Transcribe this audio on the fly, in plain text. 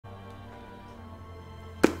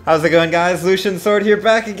How's it going, guys? Lucian Sword here,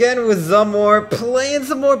 back again with some more, playing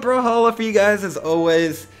some more Brawlhalla for you guys as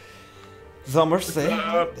always. Zummer, say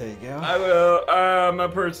there you go. I will. I'm a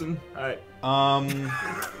person. Alright.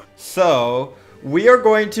 So we are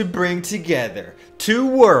going to bring together two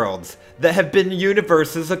worlds that have been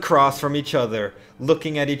universes across from each other,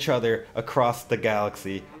 looking at each other across the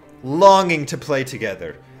galaxy, longing to play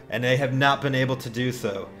together, and they have not been able to do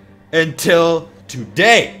so until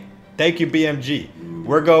today. Thank you, BMG.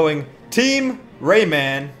 We're going Team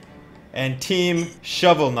RAYMAN and Team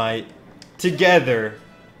Shovel Knight together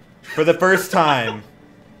for the first time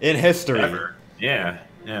in history. Ever. Yeah,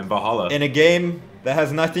 in Brawlhalla. In a game that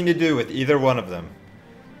has nothing to do with either one of them.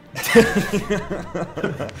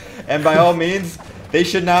 And by all means, they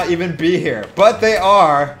should not even be here. But they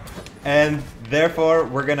are, and therefore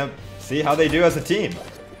we're gonna see how they do as a team.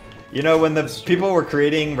 You know, when the people were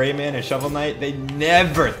creating RAYMAN and Shovel Knight, they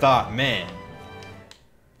never thought, man,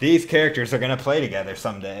 these characters are gonna play together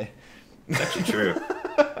someday. It's actually true.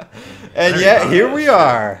 And yet, here we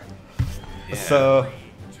are. Yeah. So,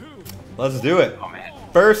 let's do it. Oh, man.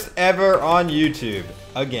 First ever on YouTube.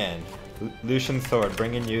 Again. Lucian Sword,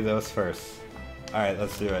 bringing you those first. Alright,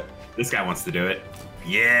 let's do it. This guy wants to do it.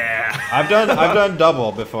 Yeah. I've done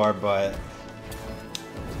double before, but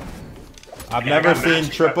I've never seen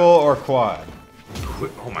triple or quad.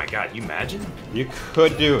 Oh my god, you imagine? You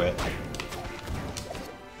could do it.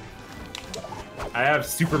 I have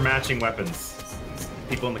super matching weapons.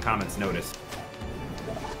 People in the comments noticed.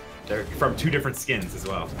 They're from two different skins as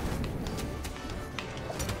well.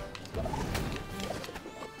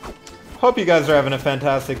 Hope you guys are having a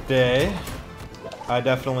fantastic day. I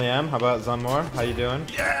definitely am. How about Zunmore? How you doing?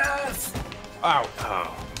 Yes! Ow!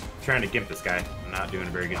 Oh. I'm trying to gimp this guy. I'm not doing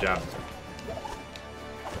a very good job.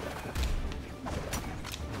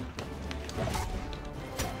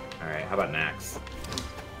 Alright, how about an axe?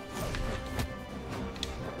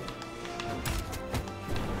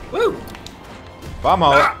 Woo! Bomb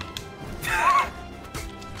hole. Ah!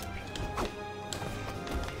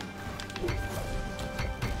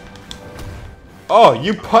 Oh,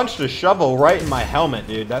 you punched a shovel right in my helmet,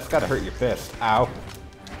 dude. That's gotta hurt your fist. Ow.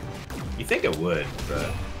 You think it would,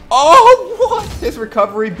 but... Oh, what? His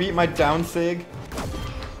recovery beat my down sig.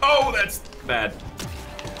 Oh, that's bad.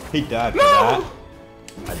 He died for No!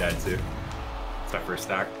 that. I died too. It's my first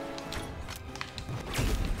stock.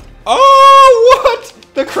 Oh, what?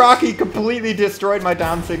 The Crocky completely destroyed my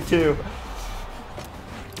down sig too.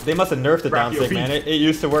 They must have nerfed the down sig, man. It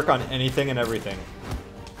used to work on anything and everything.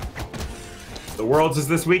 The Worlds is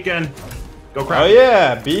this weekend. Go Kraken. Oh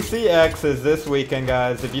yeah, BCX is this weekend,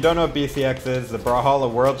 guys. If you don't know what BCX is, the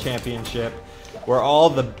Brawlhalla World Championship, where all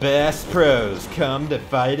the best pros come to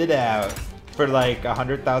fight it out for like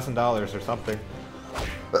 $100,000 or something.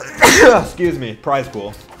 Excuse me, prize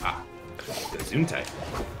pool. Ah, zoom tight.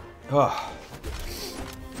 Oh.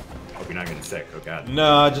 Hope you're not getting sick. Oh god.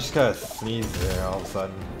 No, just gotta sneeze there all of a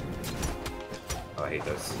sudden. Oh, I hate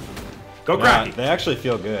those. Go Nah, Kraken. they actually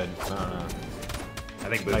feel good. I don't know. I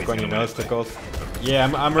think Like when your gonna win nose it. tickles. Yeah,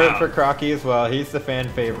 I'm rooting for Crocky as well. He's the fan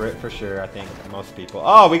favorite for sure, I think, most people.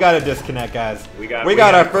 Oh, we got a disconnect, guys. We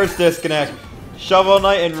got our first disconnect. Shovel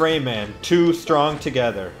Knight and RAYMAN, too strong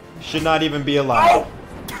together. Should not even be allowed. Oh!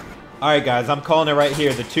 Alright, guys, I'm calling it right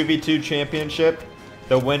here. The 2v2 championship,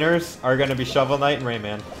 the winners are going to be Shovel Knight and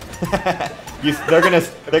RAYMAN.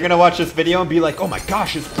 They're gonna watch this video and be like, oh my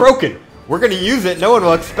gosh, it's broken. We're going to use it. No one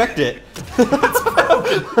will expect it. It's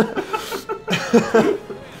broken.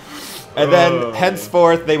 And then,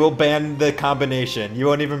 henceforth, they will ban the combination. You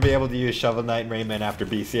won't even be able to use Shovel Knight and RAYMAN after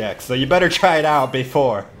BCX. So you better try it out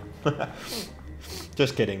before.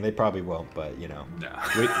 Just kidding. They probably won't, but, you know. No.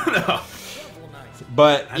 No.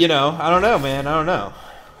 But, you know, I don't know, man. I don't know.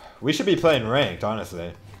 We should be playing ranked,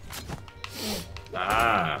 honestly.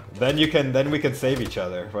 Ah. Then we can save each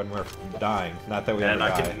other when we're dying. Not that we ever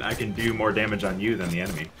die. I can do more damage on you than the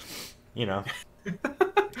enemy. You know.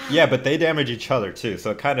 Yeah, but they damage each other too,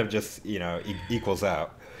 so it kind of just, you know, equals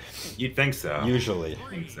out. You'd think so. Usually. I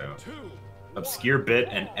think so. Obscure Bit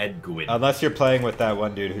and Ed Gwyn. Unless you're playing with that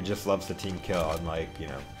one dude who just loves to team kill and, like, you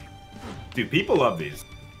know. Dude, people love these.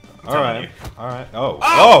 Alright. Alright. Oh.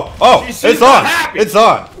 Oh! Oh! She's It's not on! happy. It's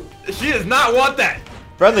on! She does not want that!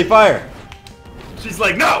 Friendly fire! She's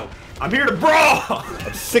like, no! I'm here to brawl!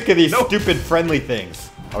 I'm sick of these stupid friendly things.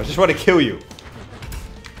 I just want to kill you.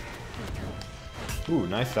 Ooh,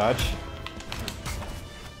 nice dodge.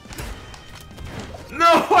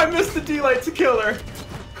 No! I missed the D-Light to kill her!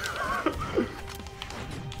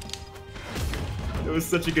 It was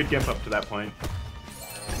such a good gimp up to that point.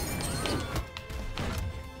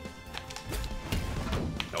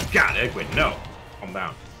 Oh god, Edwin, no! Calm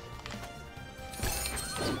down.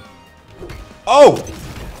 Oh!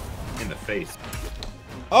 In the face.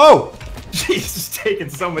 Oh! He's just taking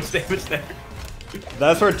so much damage there.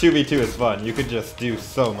 That's where 2v2 is fun. You could just do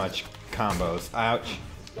so much combos. Ouch.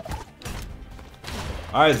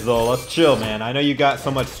 Alright, Zol, let's chill, man. I know you got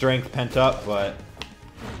so much strength pent up, but...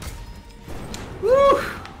 Woo!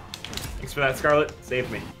 Thanks for that, Scarlet.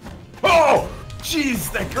 Saved me. Oh!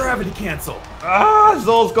 Jeez, that gravity cancel. Ah,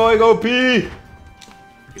 Zol's going OP! Okay,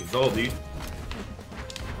 Zol, dude.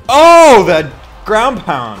 Oh, that ground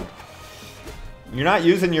pound! You're not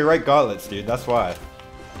using your right gauntlets, dude. That's why.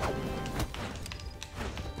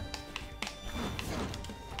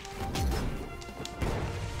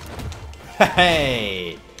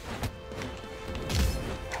 Hey!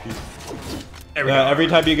 Every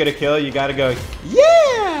time you get a kill, you gotta go,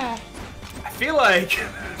 yeah! I feel like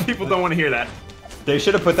people don't want to hear that. They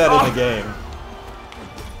should have put that in the game.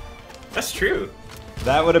 That's true.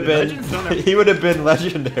 That would have been... He would have been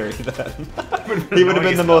legendary then. He would have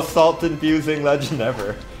been the most salt-infusing legend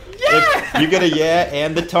ever. Yeah! If you get a yeah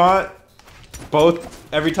and the taunt,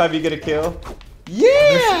 both, every time you get a kill,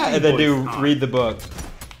 yeah! And then read the book.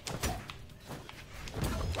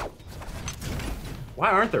 Why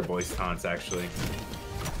aren't there voice taunts, actually?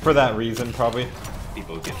 For that reason, probably.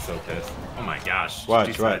 People get so pissed. Oh my gosh.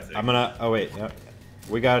 Watch, what? I'm gonna... Oh, wait. Yeah.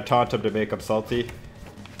 We gotta taunt him to make him salty.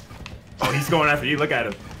 Oh, he's going after you. Look at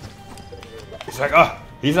him. He's like, oh,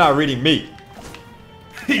 he's not reading me.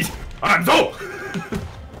 I'm so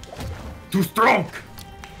too strong.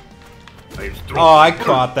 I'm strong. Oh, I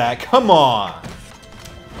caught that. Come on.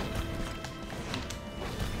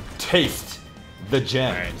 Taste the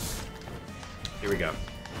gems. Right. Here we go.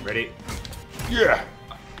 Ready? Yeah.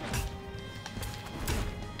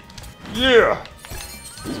 Yeah.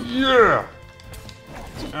 Yeah.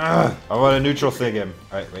 I want to neutral sig him.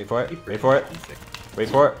 Alright, wait for it. Wait for it. Wait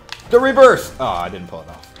for it. The reverse! Oh, I didn't pull it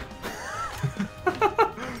off.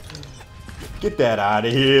 Get that out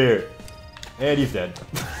of here. And he's dead.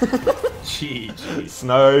 GG.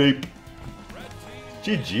 Snipe.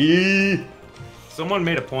 GG. Someone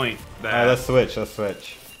made a point that... Let's switch. Let's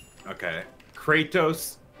switch. Okay.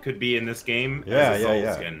 Kratos could be in this game Yeah, as a yeah, Soul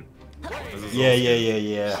yeah. skin.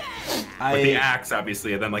 Yeah. With the axe,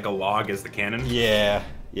 obviously, and then like a log as the cannon. Yeah,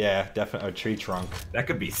 definitely a tree trunk. That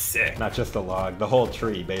could be sick. Not just a log, the whole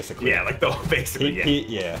tree, basically. Yeah, like the whole, basically,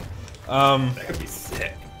 yeah. That could be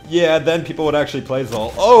sick. Yeah, then people would actually play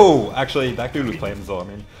Zol. Oh, actually, that dude was playing Zol, I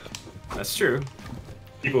mean. That's true.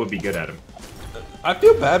 People would be good at him. I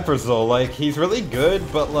feel bad for Zol, like, he's really good,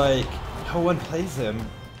 but like, no one plays him.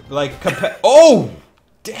 Like, oh!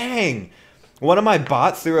 Dang! One of my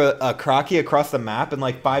bots threw a crocky across the map, and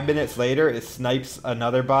like 5 minutes later, it snipes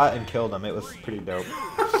another bot and killed him. It was pretty dope.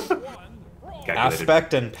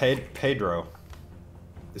 Aspect and Pedro.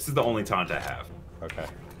 This is the only taunt I have. Okay.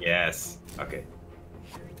 Yes. Okay.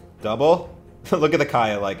 Double? Look at the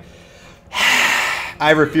Kaya, like,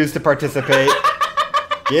 I refuse to participate.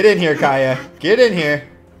 Get in here, Kaya. Get in here.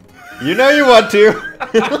 You know you want to.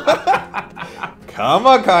 Come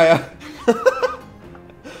on, Kaya.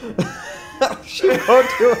 She won't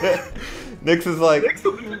do it. Nick's is like...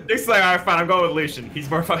 Nick's like, alright, fine, I'm going with Lucian. He's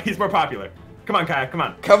more popular. Come on, Kaya, come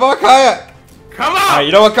on. Come on, Kaya. Come on! Alright,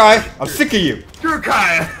 you know what, Kaya? I'm sick of you. Screw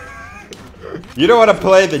Kaya. You don't want to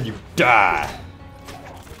play, then you die.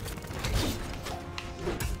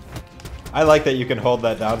 I like that you can hold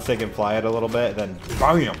that down so you can fly it a little bit, then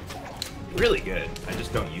bam! Really good. I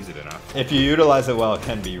just don't use it enough. If you utilize it well, it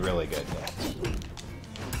can be really good. Yeah.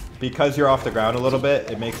 Because you're off the ground a little bit,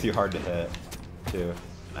 it makes you hard to hit, too.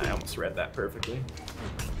 I almost read that perfectly.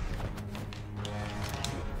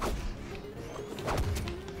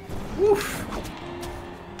 Woof!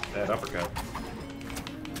 That uppercut.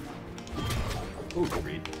 Ooh, good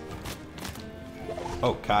read.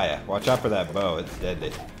 Oh, Kaya, watch out for that bow. It's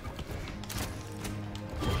deadly.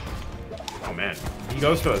 Oh man, he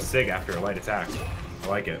goes to a sig after a light attack. I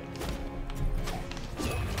like it.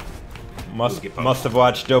 Must have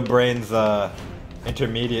watched Dobrain's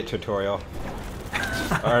intermediate tutorial.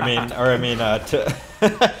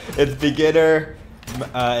 It's beginner,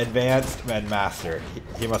 advanced, and master.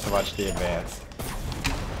 He must have watched the advanced.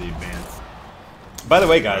 The advanced. By the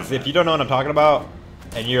way, guys, if you don't know what I'm talking about,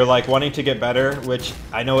 and you're like wanting to get better, which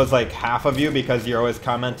I know is like half of you because you're always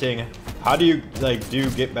commenting, how do you like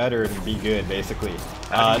get better and be good, basically?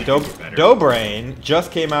 Dobrain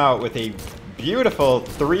just came out with a beautiful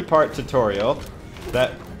 3-part tutorial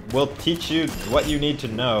that will teach you what you need to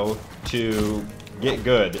know to get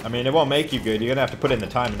good. I mean, it won't make you good. You're gonna have to put in the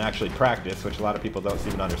time and actually practice, which a lot of people don't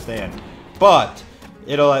even understand. But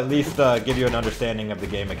it'll at least give you an understanding of the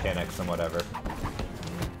game mechanics and whatever.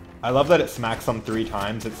 I love that it smacks them 3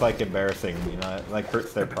 times. It's like embarrassing, you know, it like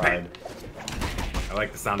hurts their pride. I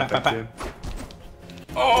like the sound effect too.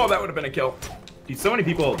 Oh, that would have been a kill. Dude, so many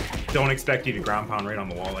people don't expect you to ground pound right on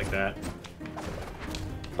the wall like that.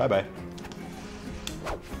 Bye-bye.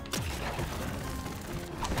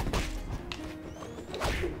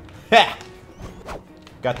 Ha!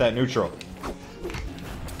 Got that neutral.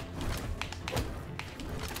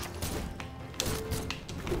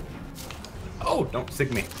 Oh, don't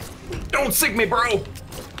sig me. Don't sig me, bro!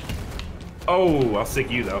 Oh, I'll sig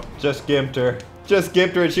you, though. Just gimped her. Just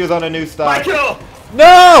gimped her and she was on a new stock. My kill!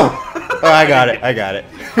 No! Oh, I got it. I got it.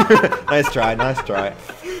 Nice try. Nice try.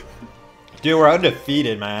 Dude, we're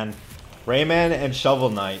undefeated, man. Rayman and Shovel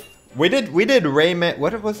Knight. We did Rayman.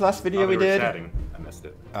 What was the last video we did? Chatting. I missed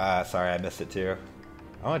it. Sorry, I missed it too.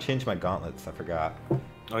 I want to change my gauntlets. I forgot.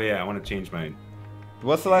 Oh yeah, I want to change my...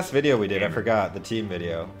 What's the last video we did? I forgot. The team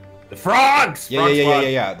video. The frogs!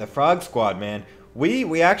 Yeah. The Frog Squad, man.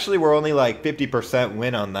 We actually were only like 50%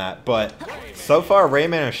 win on that, but so far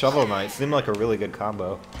Rayman and Shovel Knight seem like a really good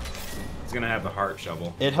combo. He's gonna have the heart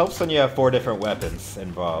shovel. It helps when you have 4 different weapons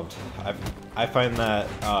involved. I find that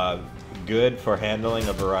good for handling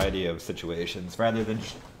a variety of situations, rather than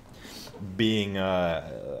being, I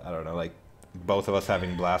don't know, like both of us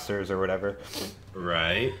having blasters or whatever.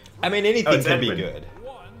 Right. I mean, anything can be good.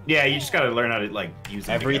 Yeah, you just gotta learn how to, like, use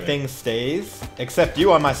them Everything together. stays, except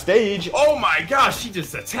you on my stage. Oh my gosh, he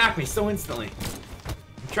just attacked me so instantly.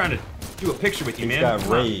 I'm trying to do a picture with you, He's man. got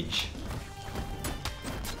rage.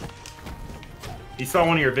 He saw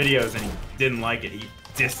one of your videos and he didn't like it. He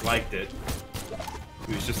disliked it.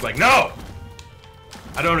 He was just like, no!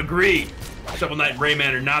 I don't agree. Shovel Knight and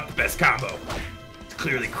Rayman are not the best combo. It's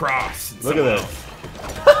clearly cross. Look at this.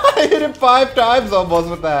 I hit him 5 times almost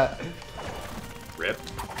with that. Rip.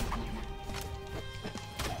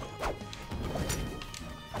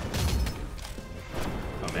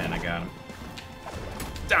 Oh man, I got him.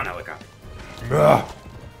 Down helicopter. Ugh.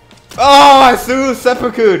 Oh, I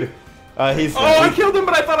seppuku'd. He's. I killed him,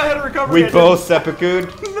 but I thought I had a recovery. We both seppuku'd.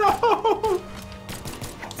 No.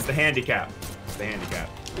 It's the handicap. It's the handicap.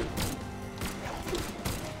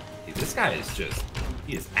 Dude, this guy is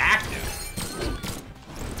just—he is active.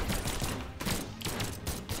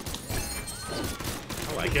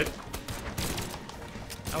 I like it.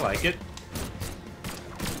 I like it.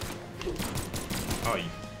 Oh, you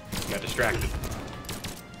got distracted.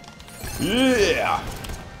 Yeah.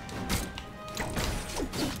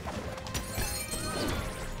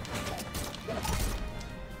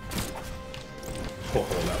 Oh,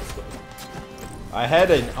 that was cool. I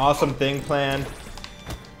had an awesome thing planned,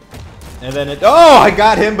 and then oh, I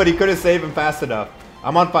got him, but he couldn't save him fast enough.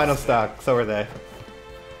 I'm on final stock, so are they.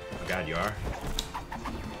 Oh God, you are.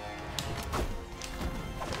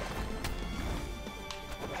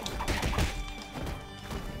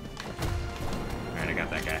 Alright, I got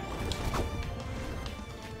that guy.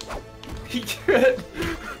 He did.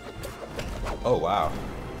 Oh wow,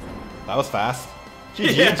 that was fast.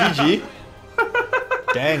 GG, Yeah. GG.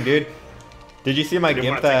 Dang, dude. Did you see my didn't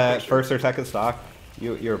gimp wanna take a that picture. first or second stock?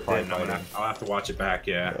 You were probably I'll fighting. have to watch it back.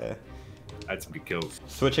 Yeah. Yeah. I had some good kills.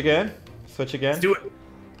 Switch again. Switch again. Let's do it.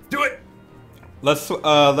 Do it. Let's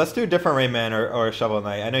do a different Rayman or Shovel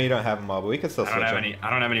Knight. I know you don't have them all, but we can still switch them. I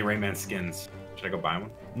don't have any Rayman skins. Should I go buy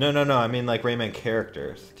one? No. I mean like Rayman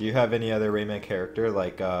characters. Do you have any other Rayman character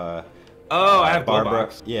like Oh, I have Barbara?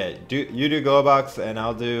 Glowbox. Yeah. You do Glowbox and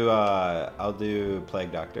I'll do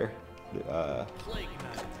Plague Doctor.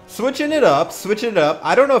 Switching it up.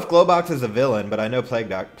 I don't know if Glowbox is a villain, but I know Plague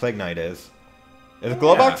Knight is. Is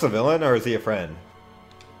Glowbox a villain or is he a friend?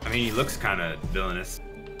 I mean, he looks kind of villainous.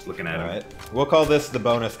 Looking at him. Alright. We'll call this the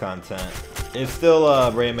bonus content. It's still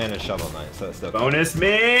Rayman and Shovel Knight, so it's still Bonus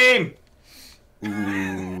meme.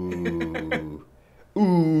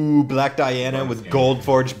 Ooh, Black Diana with Gold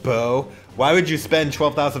Forged Bow. Why would you spend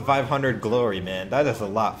 12,500 glory, man? That is a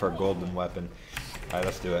lot for a golden weapon. Alright,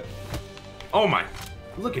 let's do it. Oh my!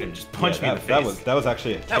 Look at him just punch me in the face. That was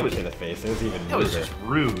actually a kick to the face. It was even ruder. That was just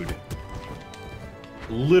rude.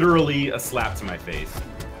 Literally a slap to my face.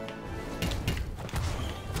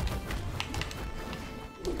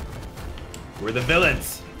 We're the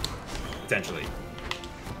villains, potentially.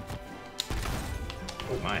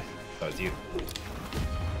 Oh my! That was you.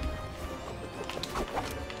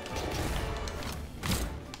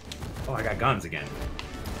 Oh, I got guns again.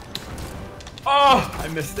 Oh, I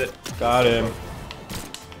missed it. Got him.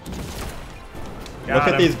 Look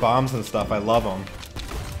at these bombs and stuff. I love them.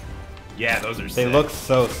 Yeah, those are sick. They look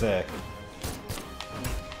so sick.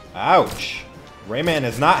 Ouch. Rayman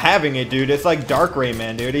is not having it, dude. It's like Dark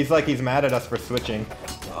Rayman, dude. He's mad at us for switching.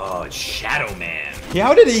 Oh, it's Shadow Man. Yeah,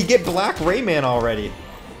 how did he get Black Rayman already?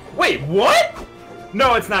 Wait, what?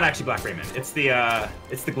 No, it's not actually Black Rayman. It's the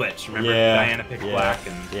glitch. Remember, Diana picked Black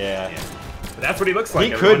and yeah. But that's what he looks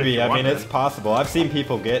like. He could be. I mean, it's possible. I've seen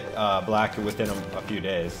people get Black within a few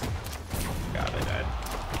days. God, I died.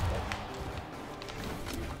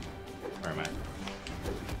 Where am I?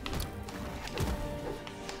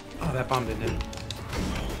 Oh, that bomb didn't hit.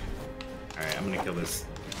 All right, I'm gonna kill this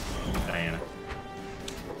Diana.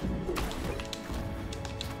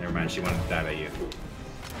 Never mind. She wanted to die by you.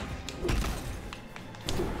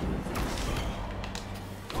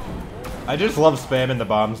 I just love spamming the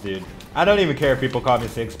bombs, dude. I don't even care if people call me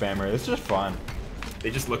Sig Spammer. It's just fun.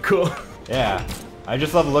 They just look cool. Yeah. I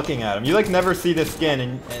just love looking at them. You like never see the skin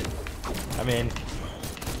and I mean...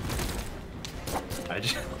 I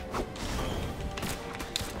just...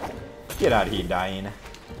 Get out of here, Diana.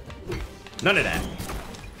 None of that.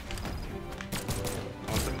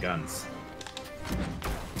 I want some guns.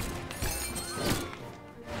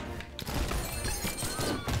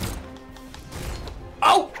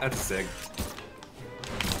 Oh! That's sick.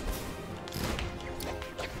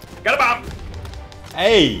 Got a bomb!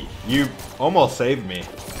 Hey! You almost saved me.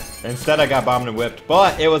 Instead I got bombed and whipped,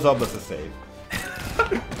 but it was almost a save.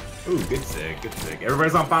 Ooh, good sig, good sig.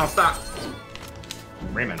 Everybody's on final stop.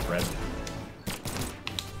 Rayman's red.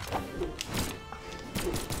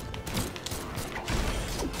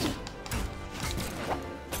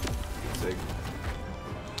 Sig.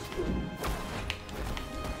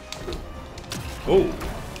 Oh!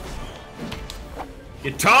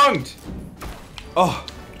 Get tongued! Oh!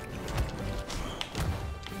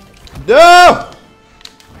 No!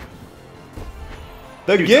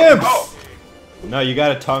 The Gimps! Oh. No, you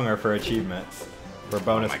gotta tongue her for achievements. For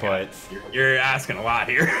bonus points. You're asking a lot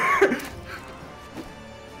here.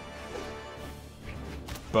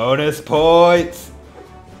 Bonus points!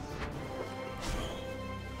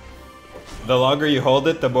 The longer you hold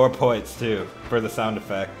it, the more points too, for the sound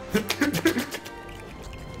effect.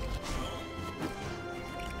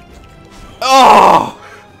 Oh!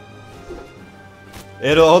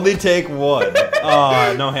 It'll only take one.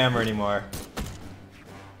 Oh, no hammer anymore.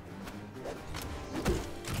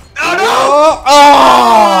 Oh no!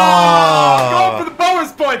 Oh! Going for the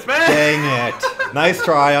bonus points, man! Dang it. Nice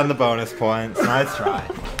try on the bonus points. Nice try.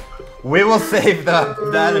 We will save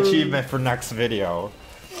that achievement for next video.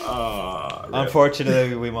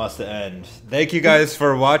 Unfortunately, we must end. Thank you guys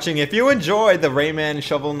for watching. If you enjoyed the Rayman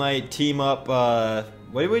Shovel Knight team up,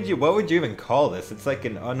 what would you even call this? It's like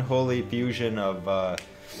an unholy fusion of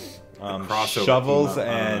shovels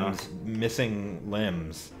and missing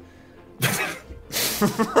limbs.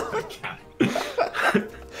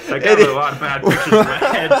 I got a lot of bad pictures in my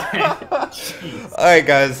head. Alright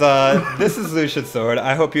guys, this is Lucian Sword.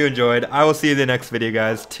 I hope you enjoyed. I will see you in the next video,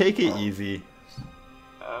 guys. Take it easy.